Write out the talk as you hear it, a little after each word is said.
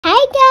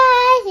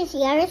it's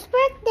Yara's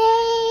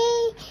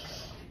birthday.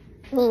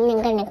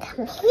 We're gonna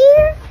come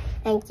here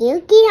and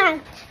you get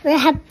on. We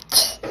have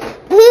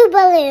blue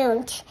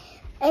balloons.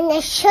 I'm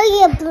gonna show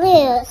you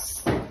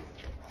blues.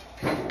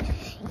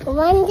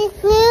 One is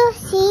blue,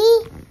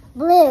 see?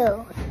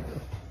 Blue.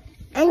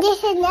 And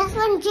this is next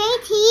one,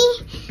 JT.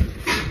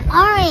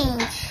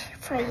 Orange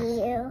for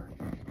you.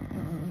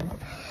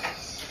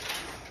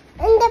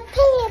 And the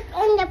pink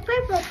and the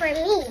purple for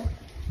me.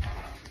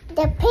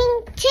 The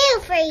pink too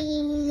for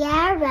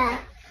Yara.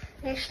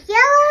 There's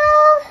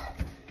yellow,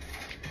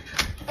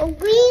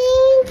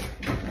 green,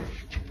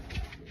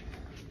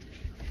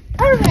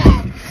 or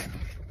red.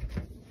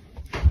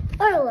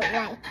 Or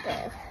light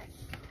blue.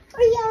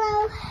 Or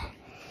yellow.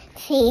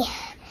 See.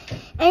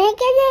 And I'm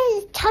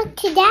gonna talk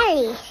to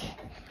Daddy.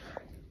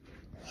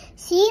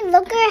 See,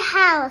 look at our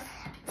house.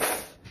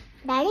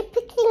 Daddy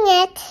picking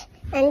it.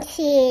 And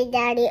see,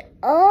 Daddy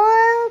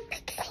all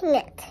picking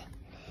it.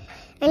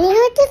 And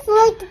you just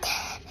like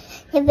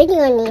the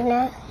video,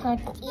 Nina.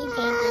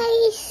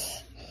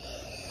 Nice.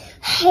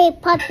 Hey,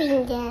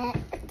 popping that.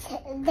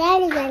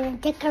 That is a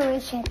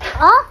decoration.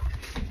 Oh,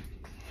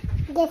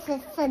 this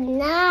is so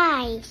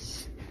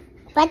nice.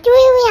 But we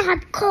will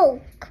have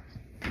Coke.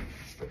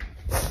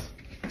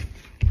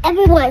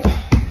 Everyone,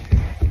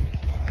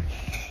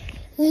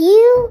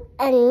 you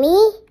and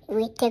me,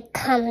 we can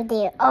come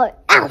there or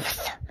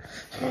else.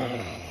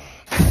 And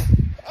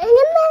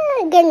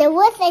I'm gonna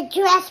wear a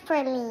dress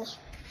for me.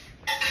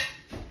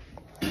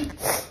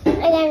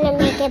 I'm gonna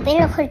make a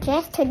beautiful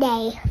dress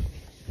today.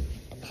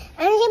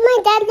 And let my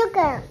dad look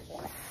up.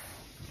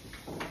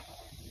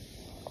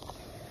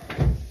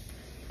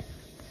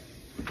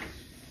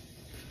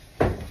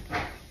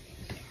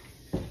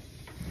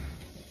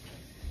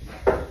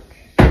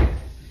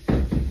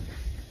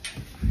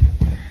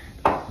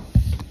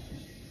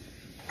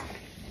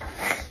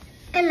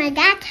 And my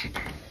dad,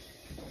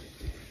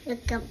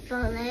 look at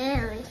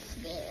balloons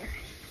there.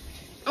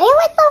 Are you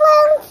with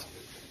balloons?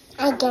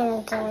 I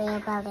don't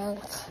get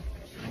balloons.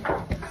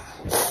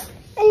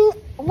 And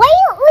why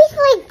don't we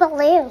like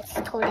balloons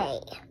today?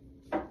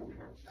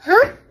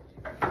 Huh?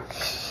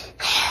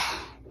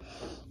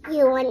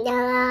 You want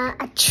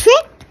a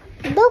trick?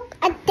 Look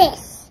at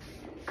this.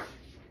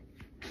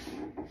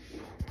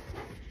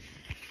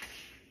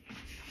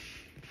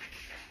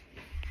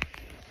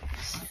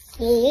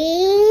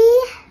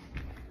 See?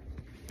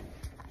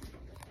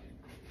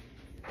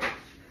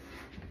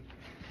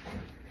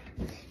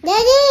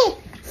 Daddy!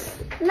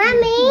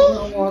 Mommy!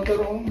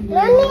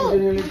 Mommy!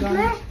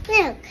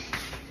 Look!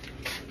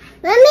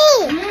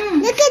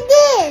 Mommy! Look at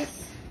this!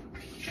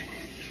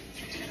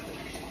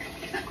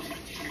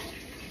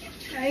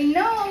 I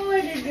know,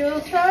 did you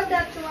saw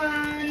that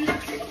one?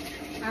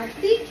 On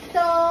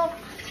TikTok.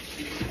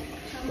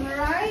 Am I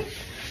right?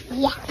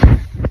 Yeah.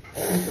 I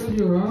told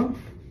you, huh?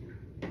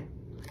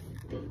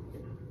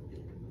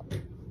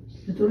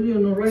 I told you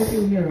no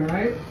writing here,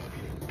 right?